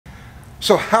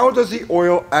So how does the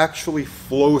oil actually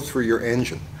flow through your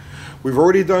engine? We've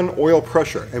already done oil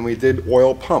pressure and we did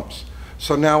oil pumps.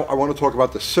 So now I want to talk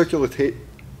about the circulation.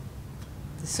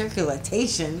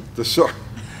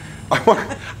 I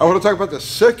want to talk about the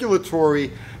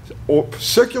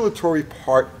circulatory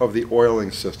part of the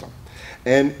oiling system.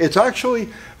 And it's actually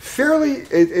fairly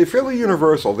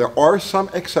universal. There are some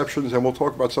exceptions, and we'll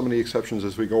talk about some of the exceptions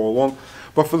as we go along.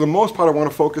 But for the most part, I want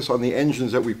to focus on the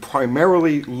engines that we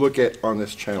primarily look at on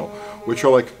this channel, which are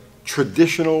like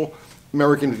traditional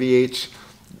American V8s,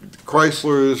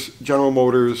 Chryslers, General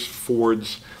Motors,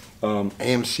 Fords,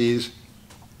 AMCs.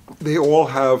 They all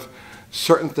have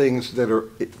certain things that are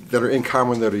in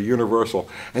common, that are universal,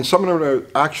 and some of them are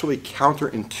actually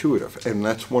counterintuitive, and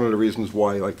that's one of the reasons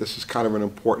why this is kind of an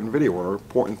important video, or an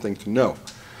important thing to know.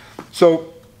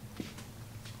 So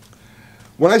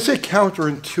when I say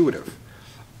counterintuitive,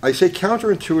 I say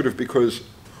counterintuitive because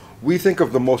we think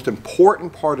of the most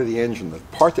important part of the engine, the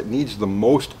part that needs the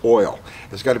most oil.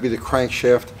 It's got to be the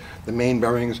crankshaft, the main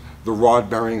bearings, the rod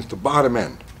bearings, the bottom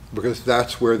end, because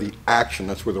that's where the action,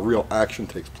 that's where the real action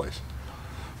takes place.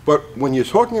 But when you're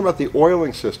talking about the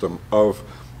oiling system of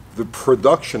the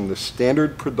production, the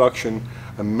standard production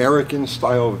American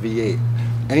style V8,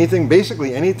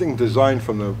 basically anything designed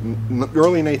from the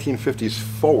early 1950s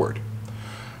forward,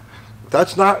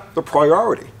 that's not the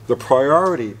priority. The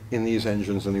priority in these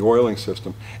engines in the oiling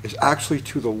system is actually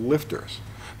to the lifters.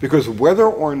 Because whether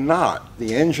or not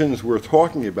the engines we're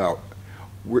talking about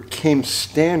came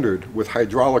standard with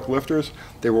hydraulic lifters,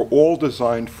 they were all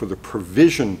designed for the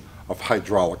provision of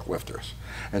hydraulic lifters.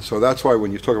 And so that's why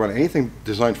when you talk about anything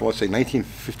designed for, let's say,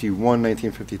 1951,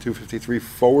 1952, 53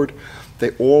 forward,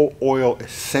 they all oil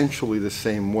essentially the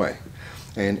same way.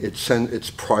 And it sends its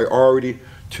priority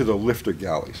to the lifter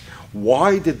galleys.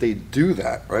 Why did they do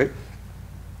that, right?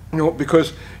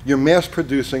 Because you're mass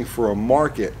producing for a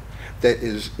market that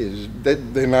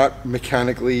that they're not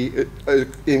mechanically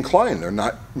inclined. They're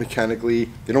not mechanically,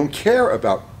 they don't care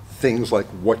about things like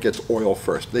what gets oil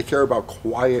first. They care about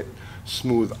quiet,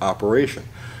 smooth operation.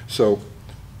 So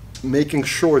making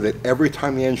sure that every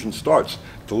time the engine starts,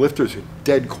 the lifters are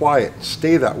dead quiet,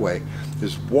 stay that way,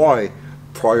 is why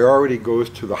priority goes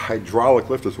to the hydraulic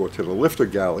lifters, or to the lifter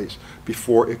galleys,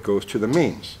 before it goes to the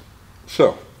mains.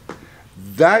 So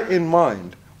that in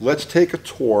mind, let's take a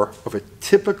tour of a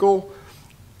typical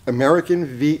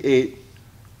American V8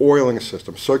 oiling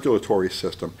system, circulatory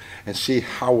system, and see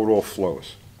how it all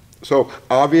flows. So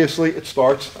obviously it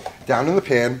starts down in the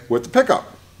pan with the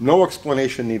pickup. No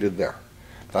explanation needed there.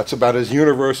 That's about as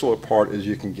universal a part as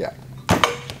you can get.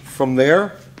 From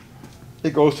there,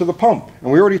 it goes to the pump.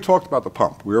 And we already talked about the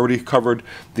pump. We already covered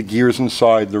the gears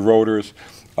inside, the rotors,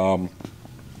 and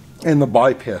the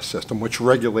bypass system, which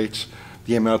regulates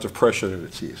the amount of pressure that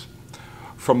it sees.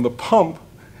 From the pump,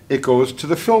 it goes to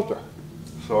the filter.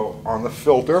 So on the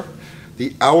filter,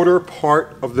 the outer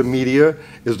part of the media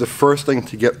is the first thing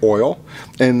to get oil,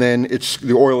 and then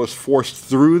the oil is forced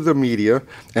through the media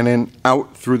and then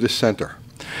out through the center.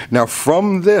 Now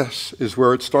from this is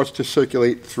where it starts to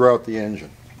circulate throughout the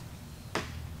engine.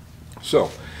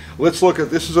 So let's look at,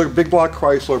 this is a big block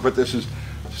Chrysler, but this is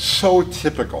so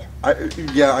typical.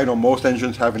 Yeah, I know most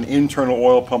engines have an internal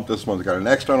oil pump. This one's got an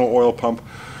external oil pump.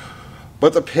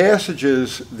 But the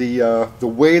passages, the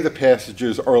way the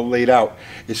passages are laid out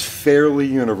is fairly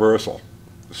universal.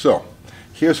 So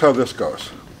here's how this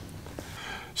goes.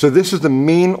 So this is the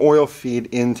main oil feed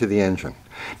into the engine.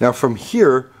 Now from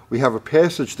here, we have a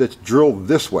passage that's drilled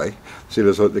this way. See,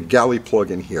 there's the galley plug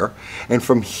in here. And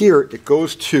from here, it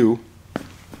goes to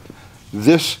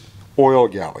this oil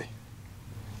galley.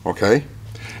 Okay?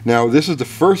 Now this is the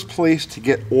first place to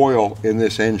get oil in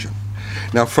this engine.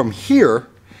 Now from here,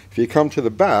 if you come to the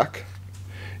back,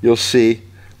 you'll see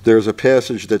there's a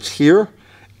passage that's here,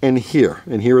 and here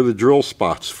are the drill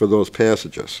spots for those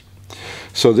passages.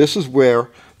 So this is where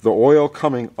the oil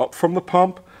coming up from the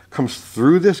pump comes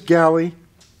through this galley,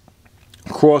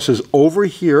 crosses over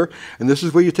here, and this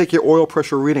is where you take your oil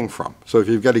pressure reading from. So if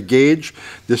you've got a gauge,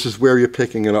 this is where you're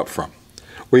picking it up from,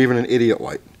 or even an idiot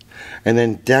light. And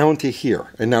then down to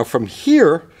here. And now from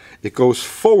here, it goes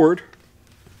forward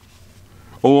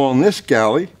along this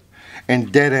galley,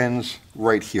 and dead ends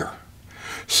right here.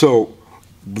 So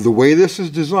the way this is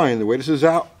designed, the way this is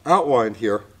outlined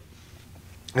here,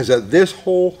 is that this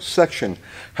whole section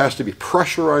has to be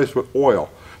pressurized with oil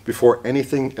before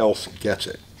anything else gets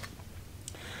it.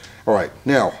 All right,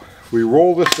 now, if we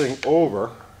roll this thing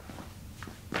over,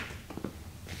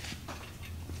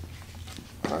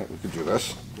 all right, we can do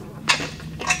this.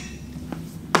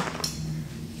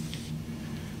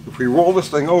 If we roll this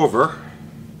thing over,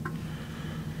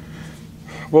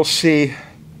 we'll see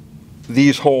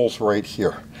these holes right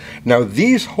here. Now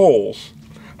these holes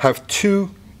have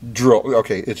two drill.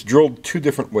 Okay, it's drilled two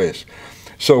different ways.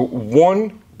 So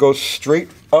one goes straight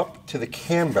up to the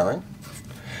cam bearing,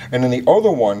 and then the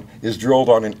other one is drilled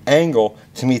on an angle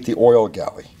to meet the oil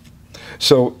galley.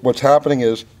 So what's happening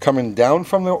is coming down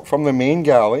from the main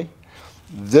galley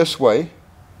this way,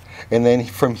 and then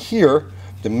from here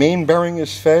the main bearing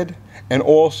is fed and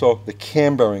also the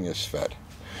cam bearing is fed.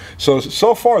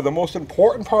 So far the most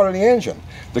important part of the engine,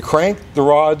 the crank, the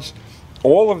rods,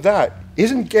 all of that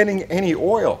isn't getting any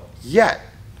oil yet.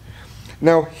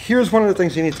 Now here's one of the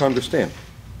things you need to understand.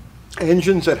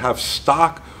 Engines that have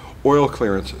stock oil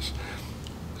clearances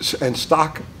and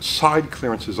stock side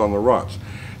clearances on the rods,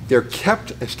 they're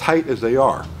kept as tight as they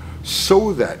are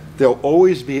so that there'll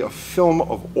always be a film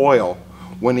of oil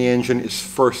when the engine is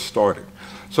first started.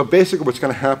 So basically what's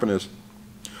going to happen is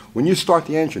when you start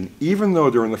the engine, even though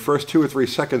during the first 2 or 3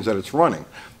 seconds that it's running,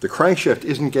 the crankshaft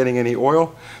isn't getting any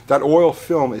oil, that oil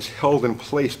film is held in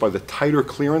place by the tighter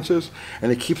clearances,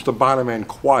 and it keeps the bottom end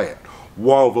quiet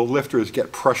while the lifters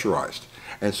get pressurized.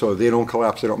 And so they don't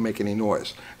collapse, they don't make any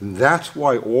noise. And that's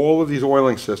why all of these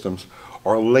oiling systems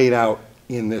are laid out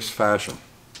in this fashion.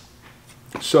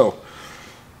 So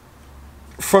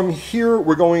from here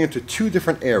we're going into two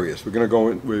different areas. We're going to go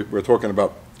in, we're talking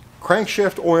about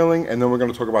crankshaft oiling, and then we're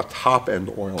going to talk about top end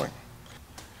oiling.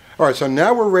 All right, so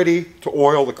now we're ready to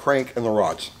oil the crank and the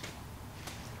rods.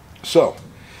 So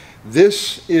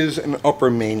this is an upper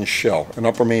main shell, an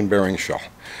upper main bearing shell.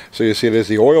 So you see there's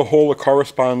the oil hole that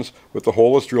corresponds with the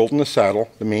hole that's drilled in the saddle,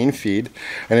 the main feed,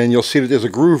 and then you'll see that there's a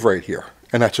groove right here,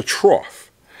 and that's a trough.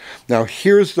 Now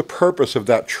here's the purpose of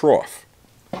that trough.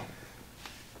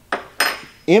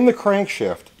 In the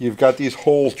crankshaft, you've got these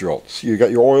holes drilled. So you've got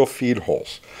your oil feed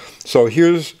holes. So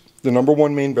here's the number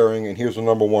 1 main bearing, and here's the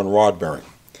number 1 rod bearing.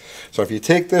 So if you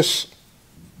take this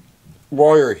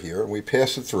wire here and we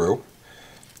pass it through,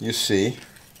 you see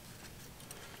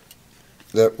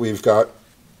that we've got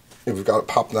it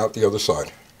popping out the other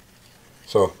side.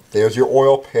 So there's your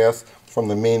oil path from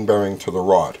the main bearing to the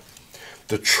rod.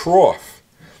 The trough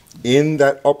in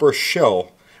that upper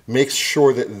shell makes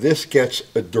sure that this gets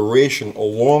a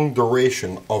long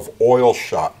duration of oil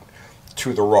shot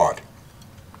to the rod.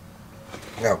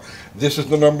 Now, this is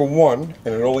the number 1,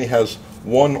 and it only has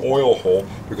 1 oil hole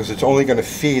because it's only going to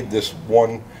feed this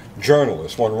one journal,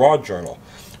 this one rod journal.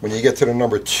 When you get to the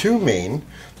number 2 main,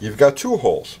 you've got 2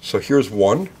 holes. So here's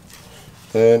one,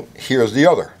 and here's the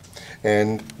other.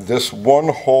 And this one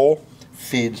hole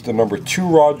feeds the number 2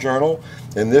 rod journal,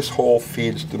 and this hole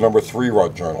feeds the number 3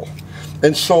 rod journal.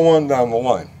 And so on down the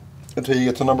line until you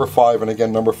get to number 5, and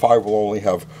again number 5 will only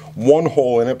have 1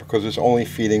 hole in it because it's only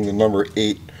feeding the number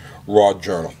 8 rod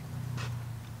journal.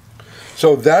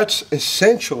 So that's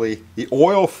essentially the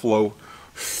oil flow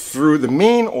through the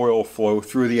main oil flow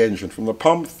through the engine, from the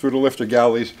pump through the lifter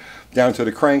galleys down to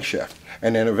the crankshaft,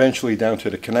 and then eventually down to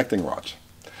the connecting rods.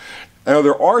 Now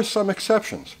there are some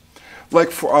exceptions.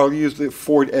 Like I'll use the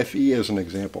Ford FE as an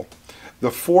example.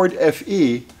 The Ford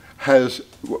FE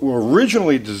were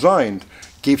originally designed,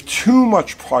 gave too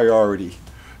much priority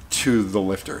to the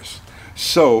lifters.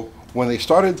 So when they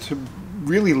started to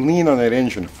really lean on that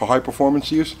engine for high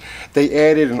performance use,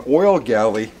 they added an oil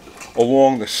galley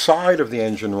along the side of the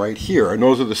engine right here, and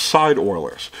those are the side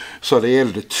oilers. So they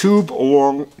added a tube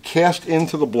cast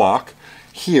into the block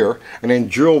here, and then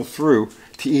drilled through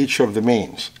to each of the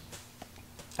mains.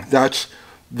 That's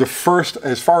the first,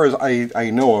 as far as I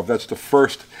know of, that's the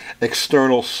first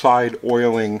external side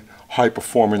oiling high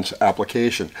performance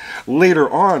application. Later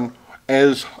on,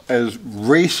 as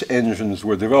race engines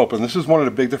were developed, and this is one of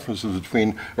the big differences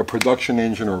between a production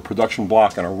engine or a production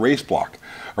block and a race block.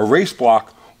 A race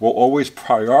block will always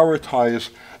prioritize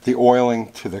the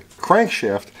oiling to the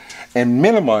crankshaft and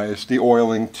minimize the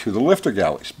oiling to the lifter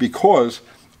galleys, because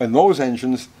in those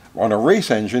engines, on a race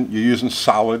engine, you're using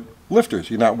solid lifters.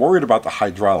 You're not worried about the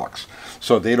hydraulics,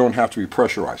 so they don't have to be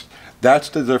pressurized. That's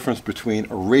the difference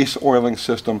between a race oiling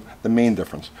system, the main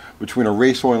difference between a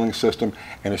race oiling system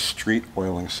and a street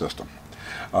oiling system.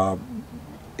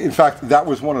 In fact, that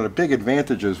was one of the big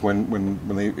advantages when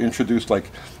they introduced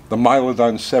like the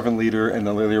Milodon 7-liter and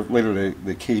then later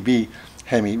the KB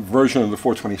Hemi version of the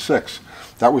 426.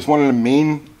 That was one of the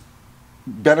main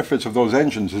benefits of those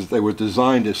engines, is they were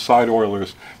designed as side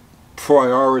oilers,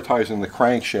 prioritizing the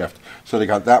crankshaft, so they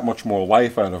got that much more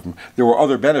life out of them. There were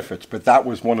other benefits, but that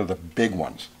was one of the big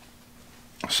ones.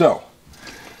 So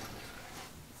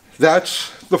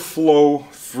that's the flow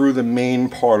through the main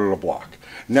part of the block.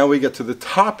 Now we get to the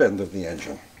top end of the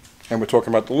engine, and we're talking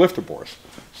about the lifter bores.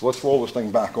 So let's roll this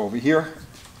thing back over here.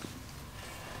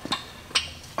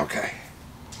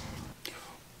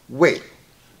 Wait,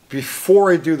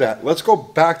 before I do that, let's go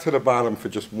back to the bottom for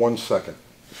just 1 second.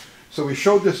 So we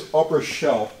showed this upper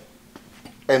shell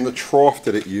and the trough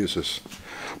that it uses.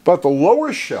 But the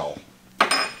lower shell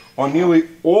on nearly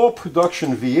all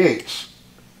production V8s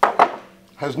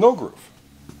has no groove.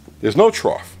 There's no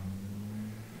trough.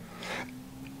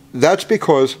 That's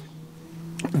because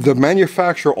the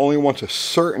manufacturer only wants a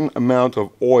certain amount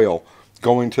of oil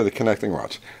going to the connecting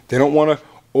rods. They don't want to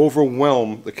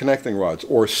overwhelm the connecting rods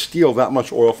or steal that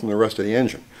much oil from the rest of the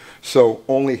engine. So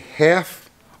only half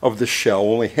of the shell,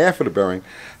 only half of the bearing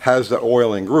has that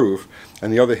oil and groove,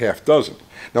 and the other half doesn't.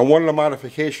 Now, one of the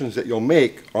modifications that you'll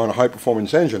make on a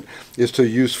high-performance engine is to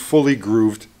use fully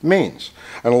grooved mains.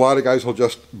 And a lot of guys will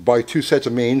just buy 2 sets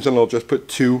of mains and they'll just put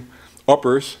 2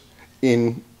 uppers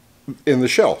in the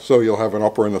shell. So you'll have an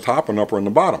upper in the top and an upper in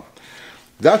the bottom.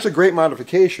 That's a great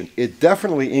modification. It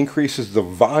definitely increases the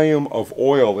volume of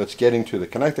oil that's getting to the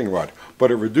connecting rod,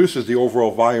 but it reduces the overall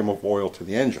volume of oil to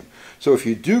the engine. So if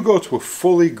you do go to a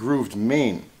fully grooved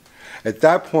main, at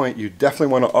that point you definitely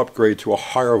want to upgrade to a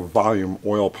higher volume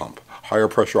oil pump, higher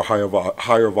pressure,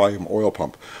 higher volume oil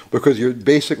pump, because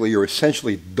you're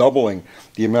essentially doubling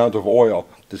the amount of oil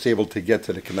that's able to get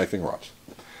to the connecting rods.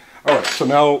 All right, so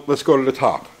now let's go to the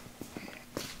top.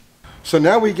 So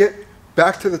now we get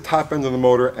back to the top end of the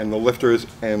motor and the lifters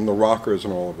and the rockers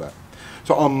and all of that.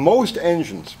 So on most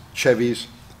engines, Chevys,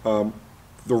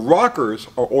 the rockers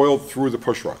are oiled through the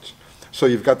push rods. So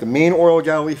you've got the main oil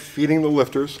galley feeding the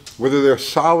lifters, whether they're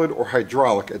solid or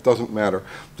hydraulic, it doesn't matter.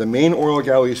 The main oil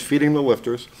galley is feeding the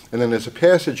lifters, and then there's a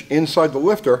passage inside the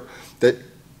lifter that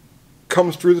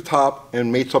comes through the top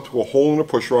and mates up to a hole in the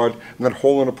push rod, and that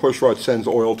hole in the push rod sends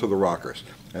oil to the rockers.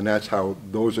 And that's how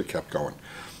those are kept going.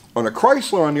 On a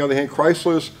Chrysler, on the other hand,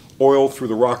 Chrysler's oiled through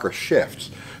the rocker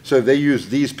shafts. So they use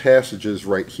these passages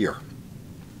right here.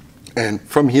 And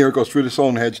from here it goes through the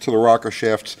cylinder heads to the rocker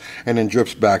shafts and then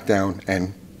drips back down,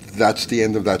 and that's the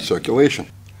end of that circulation.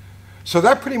 So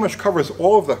that pretty much covers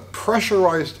all of the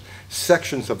pressurized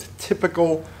sections of the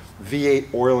typical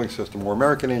V8 oiling system or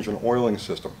American engine oiling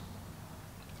system.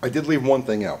 I did leave one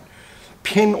thing out.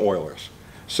 Pin oilers.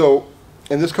 So,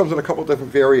 and this comes in a couple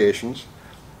different variations.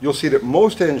 You'll see that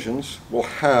most engines will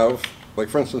have, like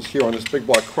for instance here on this Big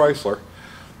Block Chrysler,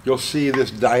 you'll see this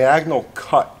diagonal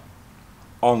cut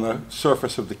on the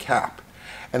surface of the cap.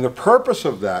 And the purpose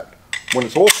of that, when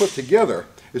it's all put together,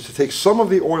 is to take some of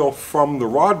the oil from the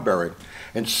rod bearing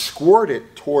and squirt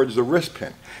it towards the wrist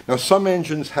pin. Now some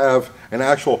engines have an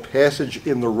actual passage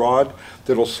in the rod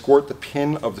that'll squirt the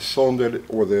pin of the cylinder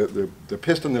or the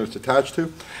piston that it's attached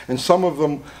to, and some of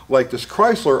them, like this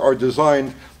Chrysler, are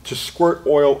designed to squirt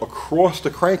oil across the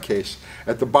crankcase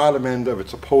at the bottom end of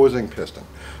its opposing piston.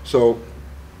 So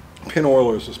pin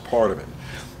oilers is part of it.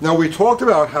 Now we talked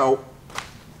about how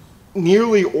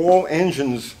nearly all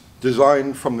engines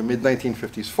designed from the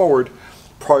mid-1950s forward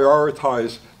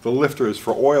prioritize the lifters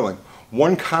for oiling.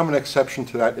 One common exception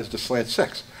to that is the Slant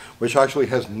 6, which actually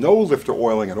has no lifter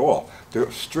oiling at all.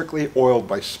 They're strictly oiled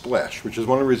by splash, which is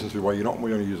one of the reasons why you don't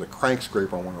want to use a crank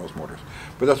scraper on one of those motors.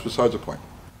 But that's besides the point.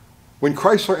 When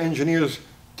Chrysler engineers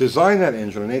designed that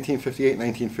engine in 1858 and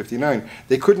 1959,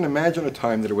 they couldn't imagine a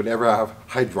time that it would ever have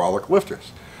hydraulic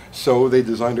lifters. So they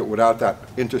designed it without that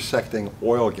intersecting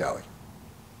oil galley.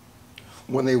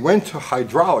 When they went to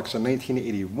hydraulics in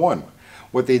 1981,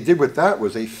 what they did with that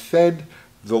was they fed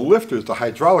the lifters, the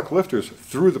hydraulic lifters,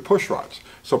 through the push rods.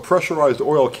 So pressurized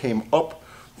oil came up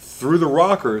through the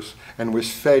rockers and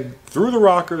was fed through the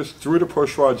rockers, through the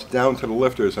push rods, down to the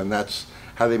lifters, and that's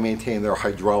how they maintain their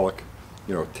hydraulic,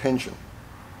 tension.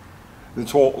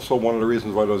 It's also one of the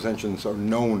reasons why those engines are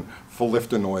known for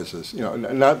lifter noises.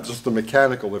 Not just the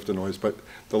mechanical lifter noise, but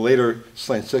the later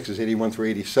Slant 6s, 81 through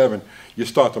 87, you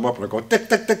start them up and they're going tick,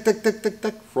 tick, tick, tick, tick, tick,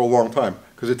 tick for a long time,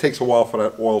 because it takes a while for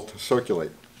that oil to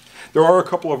circulate. There are a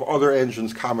couple of other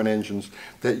engines, common engines,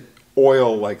 that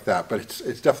oil like that, but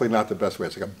it's definitely not the best way.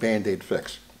 It's like a Band-Aid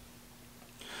fix.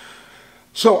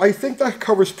 So I think that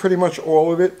covers pretty much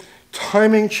all of it.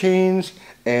 Timing chains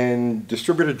and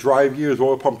distributed drive gears,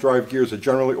 oil pump drive gears, are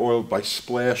generally oiled by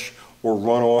splash or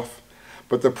runoff,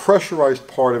 but the pressurized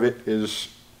part of it is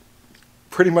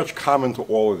pretty much common to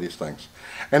all of these things.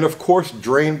 And of course,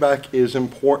 drain back is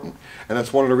important, and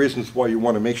that's one of the reasons why you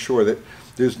want to make sure that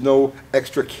there's no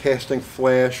extra casting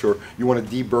flash, or you want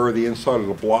to deburr the inside of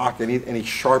the block, any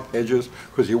sharp edges,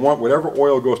 because you want whatever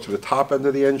oil goes to the top end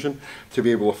of the engine to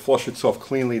be able to flush itself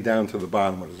cleanly down to the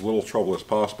bottom with as little trouble as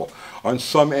possible. On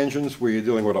some engines where you're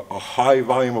dealing with a high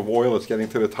volume of oil that's getting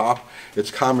to the top, it's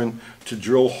common to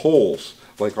drill holes.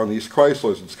 Like on these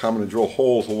Chryslers, it's common to drill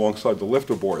holes alongside the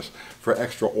lifter bores for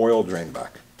extra oil drain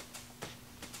back.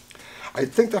 I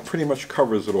think that pretty much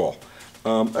covers it all.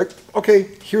 Okay,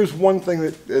 here's one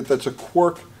thing that's a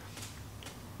quirk.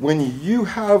 When you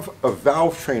have a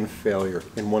valve train failure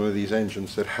in one of these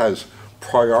engines that has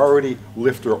priority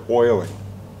lifter oiling,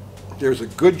 there's a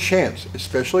good chance,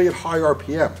 especially at high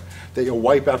RPM, that you'll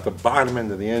wipe out the bottom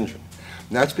end of the engine.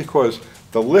 And that's because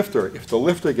the lifter, if the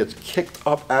lifter gets kicked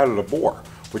up out of the bore,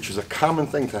 which is a common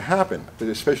thing to happen,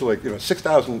 especially like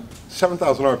 6,000,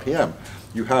 7,000 RPM,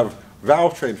 you have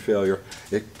valve train failure,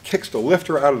 it kicks the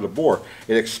lifter out of the bore,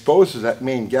 it exposes that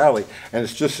main galley, and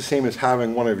it's just the same as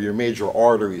having one of your major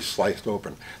arteries sliced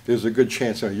open. There's a good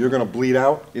chance that you're going to bleed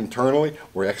out internally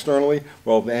or externally.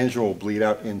 Well, the engine will bleed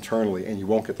out internally, and you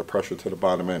won't get the pressure to the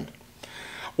bottom end.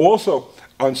 Also,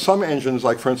 on some engines,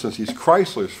 like for instance these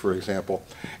Chryslers, for example,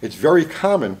 it's very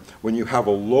common when you have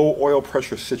a low oil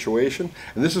pressure situation,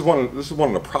 and this is one of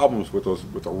the problems with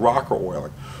the rocker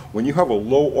oiling. When you have a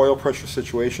low oil pressure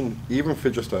situation, even for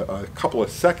just a couple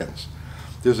of seconds,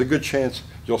 there's a good chance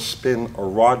you'll spin a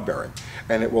rod bearing,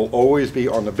 and it will always be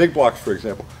on the big blocks, for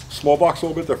example. Small blocks a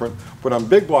little bit different, but on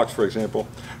big blocks, for example,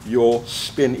 you'll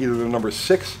spin either the number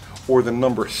 6 or the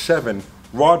number 7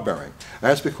 rod bearing. And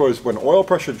that's because when oil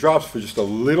pressure drops for just a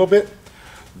little bit,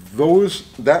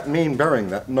 that main bearing,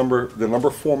 the number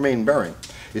 4 main bearing,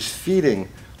 is feeding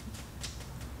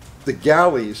the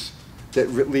galleys that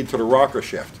lead to the rocker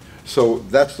shaft. So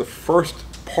that's the first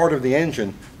part of the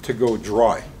engine to go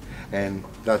dry, and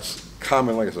that's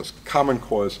common, like I said, common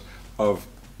cause of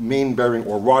main bearing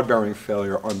or rod bearing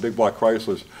failure on big block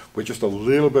Chryslers with just a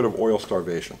little bit of oil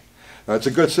starvation. Now, it's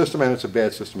a good system and it's a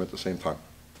bad system at the same time.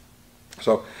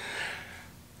 So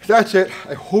that's it.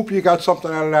 I hope you got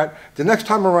something out of that. The next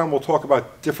time around, we'll talk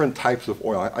about different types of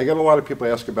oil. I get a lot of people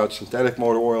ask about synthetic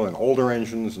motor oil and older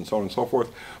engines and so on and so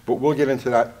forth, but we'll get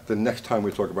into that the next time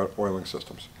we talk about oiling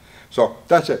systems. So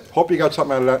that's it. Hope you got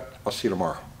something out of that. I'll see you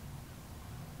tomorrow.